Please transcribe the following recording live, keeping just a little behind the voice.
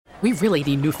We really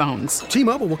need new phones.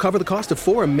 T-Mobile will cover the cost of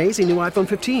 4 amazing new iPhone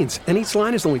 15s, and each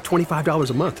line is only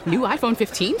 $25 a month. New iPhone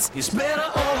 15s? It's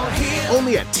better over here.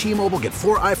 Only at T-Mobile, get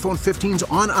 4 iPhone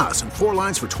 15s on us and 4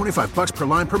 lines for $25 per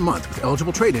line per month with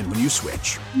eligible trade-in when you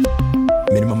switch.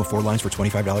 Minimum of 4 lines for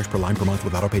 $25 per line per month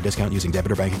with autopay discount using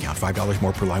debit or bank account. $5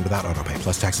 more per line without autopay,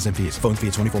 plus taxes and fees. Phone fee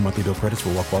at 24 monthly bill credits for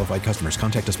well-qualified customers.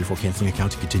 Contact us before canceling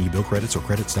account to continue bill credits or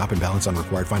credit stop and balance on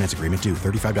required finance agreement due.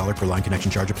 $35 per line connection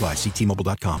charge applies. See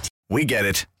T-Mobile.com. We get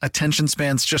it. Attention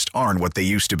spans just aren't what they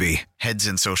used to be. Heads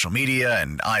in social media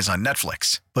and eyes on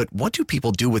Netflix. But what do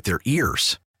people do with their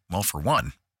ears? Well, for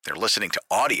one, they're listening to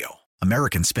audio.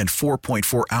 Americans spend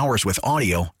 4.4 hours with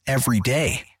audio every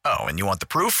day. Oh, and you want the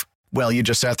proof? Well, you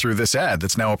just sat through this ad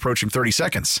that's now approaching 30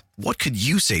 seconds. What could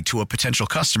you say to a potential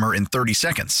customer in 30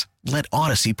 seconds? Let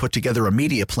Odyssey put together a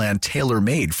media plan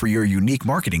tailor-made for your unique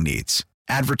marketing needs.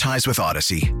 Advertise with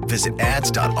Odyssey. Visit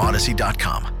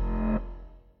ads.odyssey.com.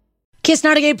 Kiss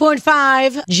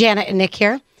 98.5, Janet and Nick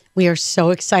here. We are so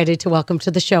excited to welcome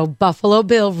to the show Buffalo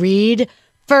Bill Reid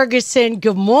Ferguson.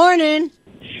 Good morning.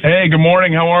 Hey, good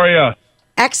morning. How are you?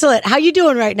 Excellent. How you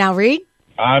doing right now, Reid?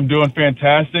 I'm doing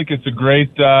fantastic. It's a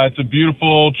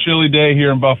beautiful, chilly day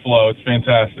here in Buffalo. It's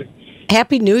fantastic.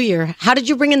 Happy New Year. How did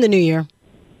you bring in the New Year?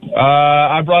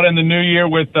 I brought in the New Year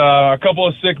with a couple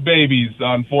of sick babies,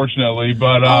 unfortunately,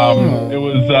 but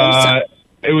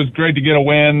it was great to get a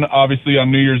win, obviously,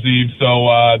 on New Year's Eve, so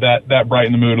that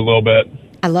brightened the mood a little bit.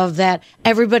 I love that.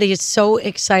 Everybody is so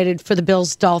excited for the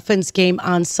Bills-Dolphins game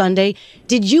on Sunday.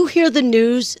 Did you hear the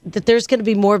news that there's going to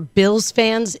be more Bills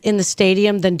fans in the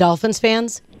stadium than Dolphins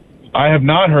fans? I have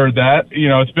not heard that. You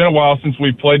know, it's been a while since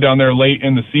we played down there late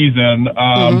in the season,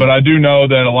 but I do know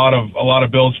that a lot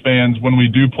of Bills fans, when we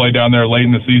do play down there late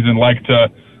in the season, like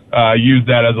to use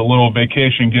that as a little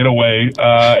vacation getaway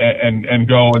and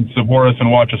go and support us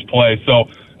and watch us play. So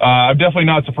I'm definitely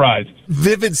not surprised.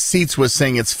 Vivid Seats was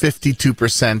saying it's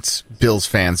 52% Bills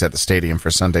fans at the stadium for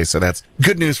Sunday, so that's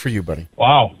good news for you, buddy.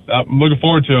 Wow. I'm looking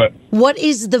forward to it. What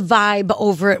is the vibe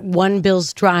over at One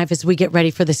Bills Drive as we get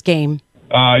ready for this game?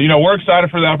 We're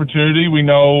excited for the opportunity. We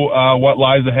know what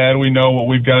lies ahead. We know what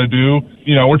we've got to do.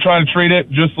 You know, we're trying to treat it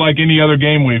just like any other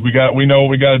game week. We know what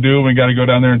we got to do. We got to go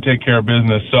down there and take care of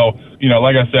business. So,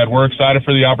 like I said, we're excited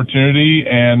for the opportunity,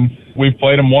 and we've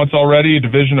played them once already, a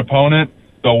division opponent.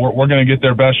 So we're going to get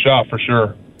their best shot for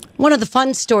sure. One of the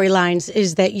fun storylines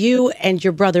is that you and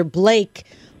your brother Blake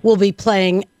will be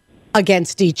playing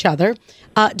against each other.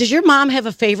 Does your mom have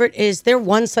a favorite? Is there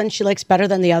one son she likes better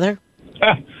than the other?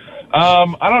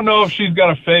 I don't know if she's got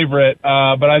a favorite,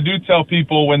 but I do tell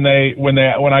people when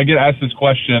I get asked this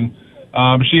question,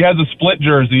 she has a split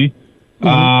jersey,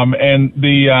 and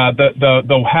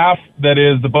the half that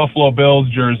is the Buffalo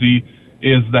Bills jersey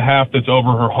is the half that's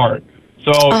over her heart.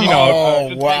 So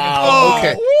wow,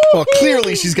 okay. Well,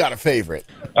 clearly she's got a favorite.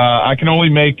 I can only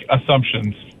make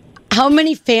assumptions. How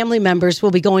many family members will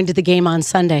be going to the game on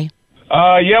Sunday?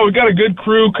 We've got a good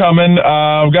crew coming.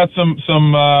 We've got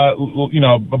some a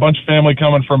bunch of family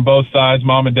coming from both sides,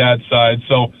 mom and dad's side.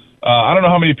 So I don't know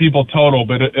how many people total,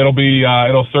 but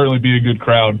it'll certainly be a good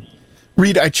crowd.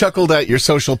 Reid, I chuckled at your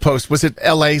social post. Was it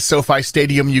L.A. SoFi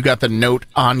Stadium? You got the note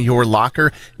on your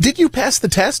locker. Did you pass the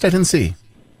test? I didn't see.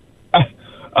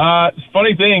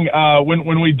 Funny thing,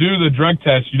 when we do the drug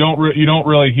test, you don't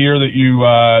really hear that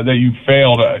you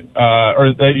failed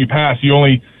or that you passed. You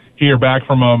only hear back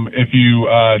from them if you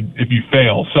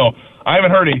fail. So I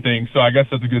haven't heard anything, so I guess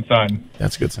that's a good sign.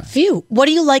 That's a good sign. Phew. What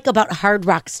do you like about Hard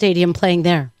Rock Stadium playing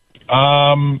there?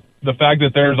 The fact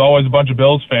that there's always a bunch of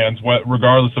Bills fans,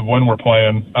 regardless of when we're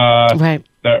playing. Right.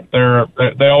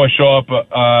 They always show up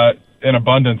in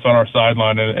abundance on our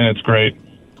sideline, and it's great.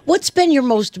 What's been your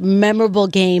most memorable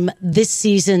game this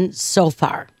season so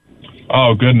far?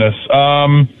 Oh, goodness.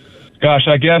 Gosh,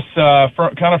 I guess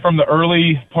from the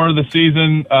early part of the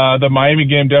season, the Miami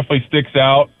game definitely sticks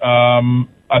out.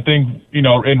 I think,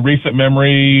 in recent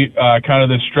memory, kind of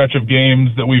this stretch of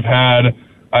games that we've had,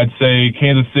 I'd say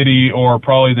Kansas City or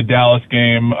probably the Dallas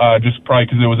game, just probably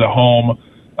because it was at home,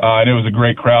 and it was a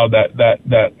great crowd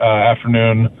that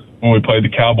afternoon when we played the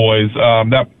Cowboys.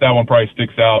 That one probably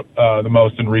sticks out the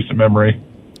most in recent memory.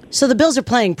 So the Bills are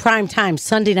playing primetime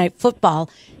Sunday Night Football.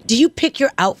 Do you pick your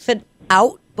outfit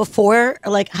out before?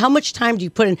 Like, how much time do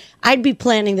you put in? I'd be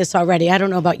planning this already. I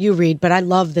don't know about you, Reid, but I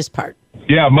love this part.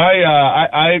 Yeah,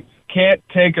 I can't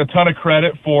take a ton of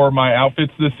credit for my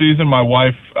outfits this season. My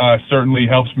wife certainly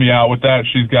helps me out with that.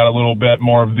 She's got a little bit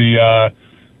more of the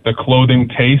clothing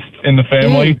taste in the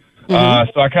family.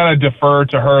 So I kind of defer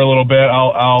to her a little bit.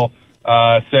 I'll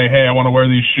say, hey, I want to wear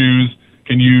these shoes.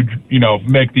 Can you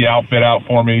make the outfit out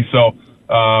for me? So,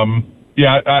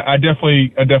 yeah, I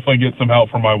definitely get some help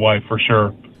from my wife for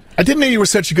sure. I didn't know you were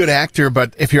such a good actor,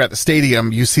 but if you're at the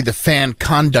stadium, you see the fan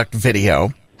conduct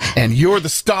video, and you're the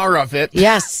star of it.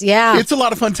 Yes, yeah. It's a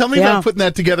lot of fun. Tell me about putting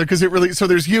that together, because so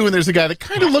there's you, and there's a guy that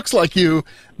kind of looks like you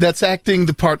that's acting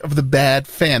the part of the bad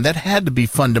fan. That had to be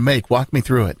fun to make. Walk me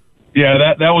through it. Yeah,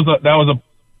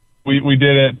 we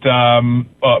did it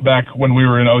back when we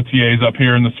were in OTAs up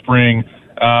here in the spring.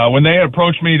 When they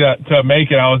approached me to make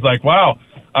it, I was like, wow,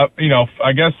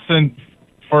 I guess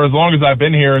for as long as I've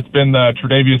been here, it's been the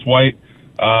Tre'Davious White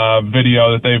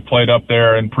video that they've played up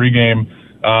there in pregame.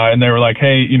 And they were like,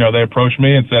 hey, they approached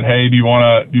me and said, hey, do you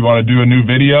want to do a new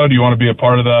video? Do you want to be a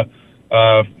part of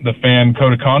the fan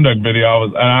code of conduct video?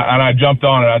 And I jumped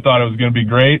on it. I thought it was going to be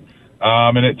great.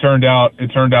 And it turned out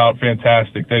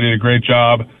fantastic. They did a great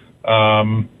job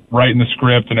writing the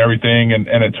script and everything, and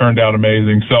it turned out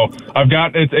amazing. So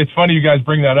it's funny you guys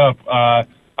bring that up.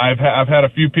 I've had a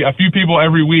few people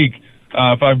every week.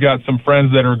 If I've got some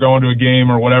friends that are going to a game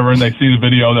or whatever, and they see the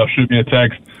video, they'll shoot me a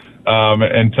text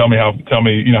and tell me how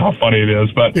funny it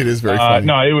is. But it is very funny.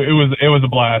 No, it was a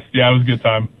blast. Yeah, it was a good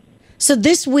time. So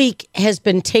this week has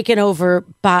been taken over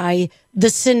by the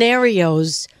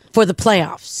scenarios for the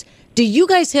playoffs. Do you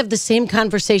guys have the same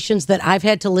conversations that I've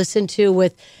had to listen to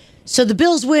with? So the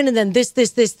Bills win, and then this,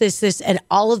 and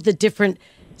all of the different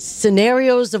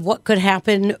scenarios of what could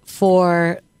happen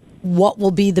for what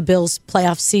will be the Bills'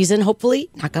 playoff season, hopefully,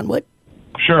 knock on wood.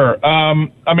 Sure. The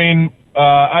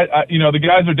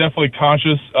guys are definitely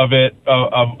conscious of it,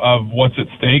 of what's at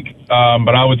stake.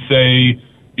 But I would say,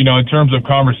 in terms of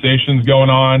conversations going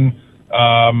on,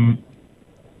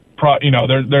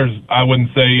 there's I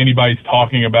wouldn't say anybody's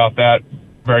talking about that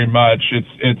very much.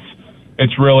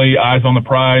 It's really eyes on the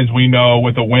prize. We know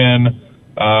with a win,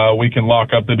 we can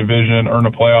lock up the division, earn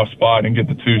a playoff spot, and get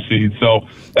the 2 seed. So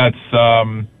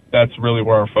that's really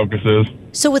where our focus is.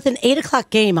 So with an 8:00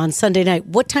 game on Sunday night,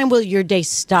 what time will your day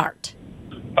start?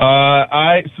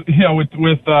 With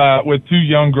 2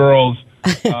 young girls,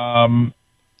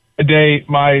 a day,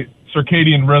 my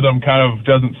circadian rhythm kind of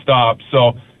doesn't stop.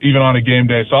 So even on a game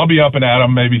day, so I'll be up and at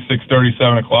 'em maybe 6:30,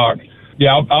 7 o'clock.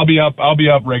 Yeah, I'll be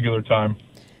up regular time.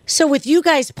 So with you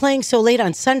guys playing so late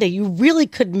on Sunday, you really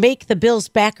could make the Bills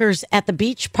backers at the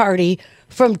beach party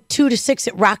from 2 to 6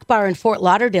 at Rock Bar in Fort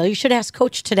Lauderdale. You should ask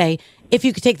Coach today if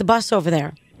you could take the bus over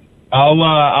there.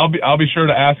 I'll be sure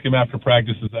to ask him after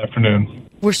practice this afternoon.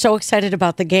 We're so excited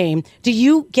about the game. Do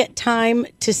you get time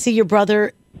to see your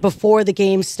brother before the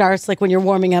game starts, like when you're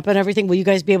warming up and everything? Will you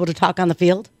guys be able to talk on the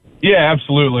field? Yeah,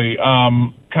 absolutely.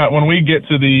 When we get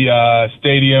to the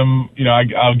stadium,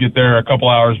 I'll get there a couple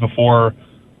hours before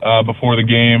the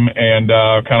game and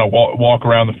kind of walk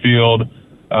around the field,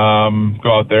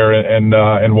 go out there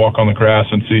and walk on the grass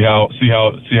and see how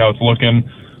it's looking,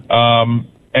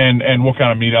 and we'll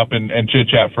kind of meet up and chit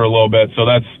chat for a little bit. So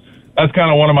that's kind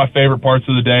of one of my favorite parts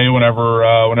of the day.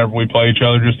 Whenever we play each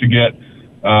other, just to get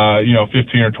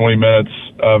 15 or 20 minutes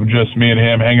of just me and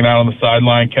him hanging out on the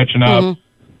sideline, catching up,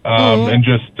 and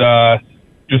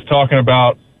just talking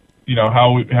about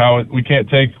how we can't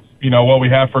take what we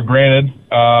have for granted.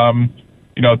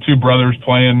 2 brothers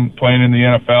playing in the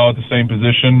NFL at the same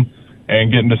position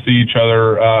and getting to see each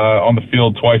other on the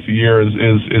field twice a year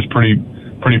is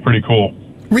pretty cool.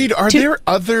 Reid, are there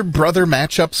other brother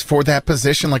matchups for that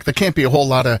position? Like, there can't be a whole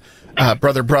lot of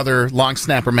brother long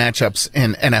snapper matchups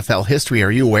in NFL history.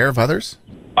 Are you aware of others?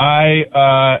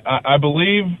 I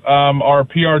believe our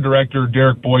PR director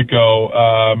Derek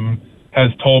Boyko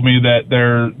has told me that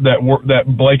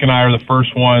Blake and I are the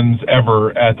first ones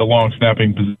ever at the long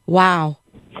snapping position. Wow.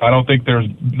 I don't think there's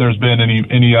been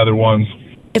any other ones.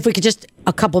 If we could just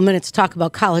a couple minutes talk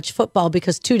about college football,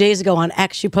 because 2 days ago on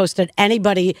X you posted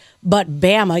anybody but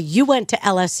Bama. You went to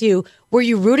LSU. Were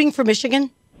you rooting for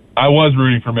Michigan? I was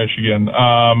rooting for Michigan.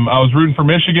 I was rooting for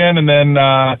Michigan, and then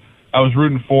I was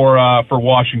rooting for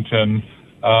Washington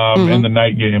in the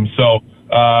night game. So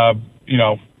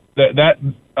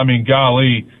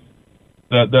golly,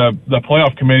 the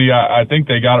playoff committee, I think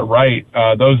they got it right.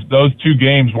 Those 2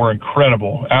 games were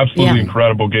incredible, absolutely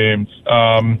incredible games.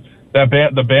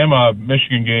 The Bama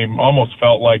Michigan game almost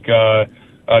felt like a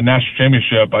national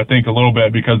championship. I think a little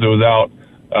bit because it was out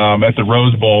at the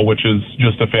Rose Bowl, which is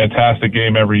just a fantastic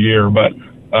game every year. But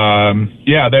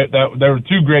there were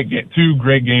two great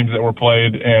games that were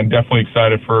played, and definitely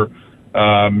excited for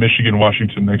Michigan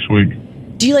Washington next week.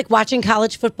 Do you like watching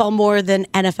college football more than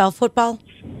NFL football?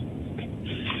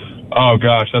 Oh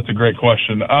gosh, that's a great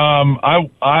question.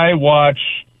 I watch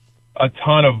a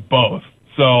ton of both.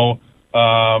 So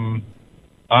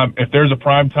if there's a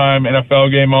primetime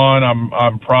NFL game on,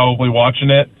 I'm probably watching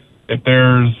it. if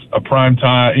there's a prime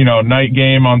time, night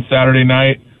game on Saturday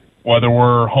night, whether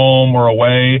we're home or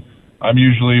away, I'm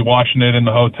usually watching it in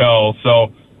the hotel.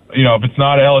 So, if it's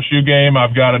not an LSU game,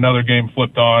 I've got another game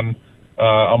flipped on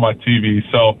my TV.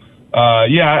 So,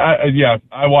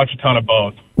 I watch a ton of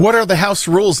both. What are the house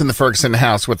rules in the Ferguson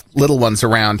house with little ones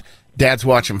around? Dad's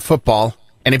watching football.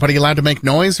 Anybody allowed to make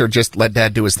noise or just let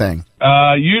Dad do his thing?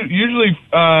 Usually,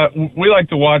 we like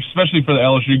to watch, especially for the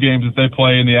LSU games that they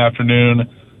play in the afternoon.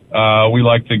 We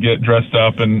like to get dressed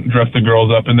up and dress the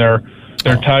girls up in their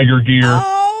Tiger gear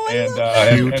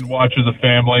and watch as a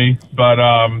family. But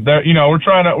we're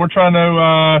trying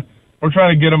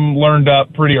to get them learned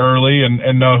up pretty early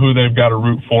and know who they've got to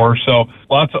root for. So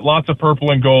lots of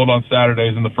purple and gold on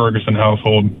Saturdays in the Ferguson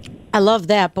household. I love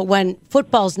that. But when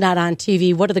football's not on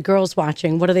TV, what are the girls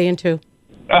watching? What are they into?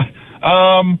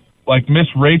 Like Miss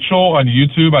Rachel on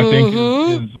YouTube, I think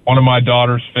is one of my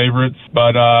daughter's favorites.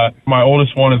 But my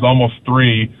oldest one is almost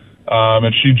 3,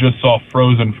 and she just saw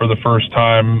Frozen for the first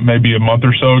time maybe a month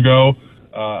or so ago.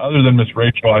 Other than Miss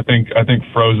Rachel, I think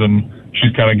Frozen,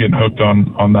 she's kind of getting hooked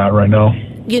on that right now.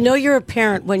 You're a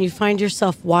parent when you find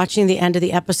yourself watching the end of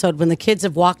the episode when the kids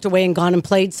have walked away and gone and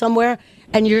played somewhere,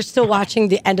 and you're still watching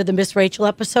the end of the Miss Rachel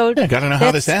episode. Yeah, gotta know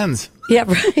how this ends. Yeah,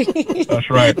 right. That's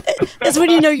right. That's when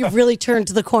you know you've really turned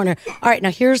to the corner. All right,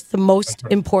 now here's the most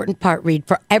important part, Reid.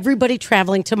 For everybody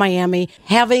traveling to Miami,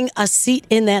 having a seat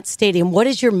in that stadium, what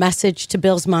is your message to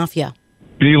Bills Mafia?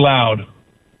 Be loud.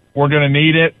 We're going to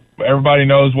need it. Everybody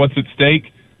knows what's at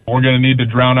stake. We're going to need to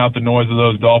drown out the noise of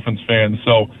those Dolphins fans.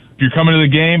 So if you're coming to the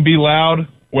game, be loud,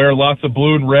 wear lots of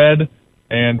blue and red,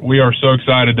 and we are so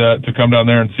excited to come down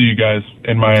there and see you guys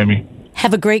in Miami.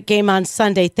 Have a great game on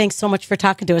Sunday. Thanks so much for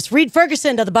talking to us. Reid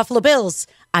Ferguson of the Buffalo Bills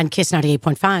on Kiss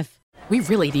 98.5. We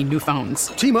really need new phones.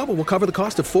 T-Mobile will cover the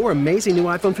cost of 4 amazing new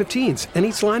iPhone 15s, and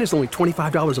each line is only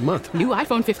 $25 a month. New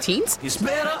iPhone 15s? It's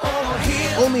better over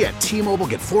here. Only at T-Mobile,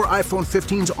 get 4 iPhone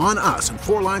 15s on us and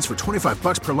 4 lines for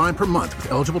 $25 per line per month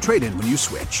with eligible trade-in when you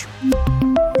switch.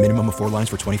 Minimum of 4 lines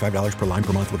for $25 per line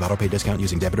per month with autopay discount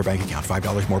using debit or bank account.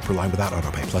 $5 more per line without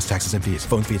autopay, plus taxes and fees.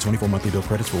 Phone fee at 24 monthly bill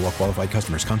credits for well-qualified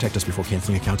customers. Contact us before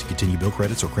canceling account to continue bill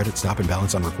credits or credit stop and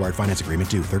balance on required finance agreement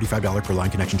due. $35 per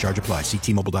line connection charge applies. See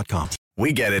T-Mobile.com.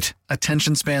 We get it.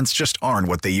 Attention spans just aren't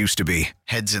what they used to be.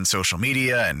 Heads in social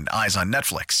media and eyes on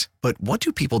Netflix. But what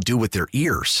do people do with their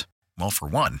ears? Well, for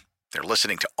one, they're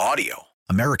listening to audio.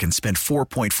 Americans spend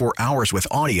 4.4 hours with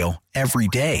audio every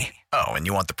day. Oh, and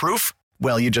you want the proof?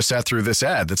 Well, you just sat through this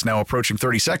ad that's now approaching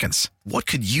 30 seconds. What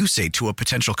could you say to a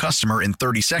potential customer in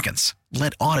 30 seconds?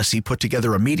 Let Odyssey put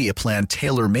together a media plan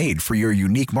tailor-made for your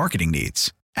unique marketing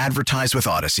needs. Advertise with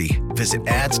Odyssey. Visit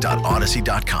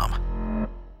ads.odyssey.com.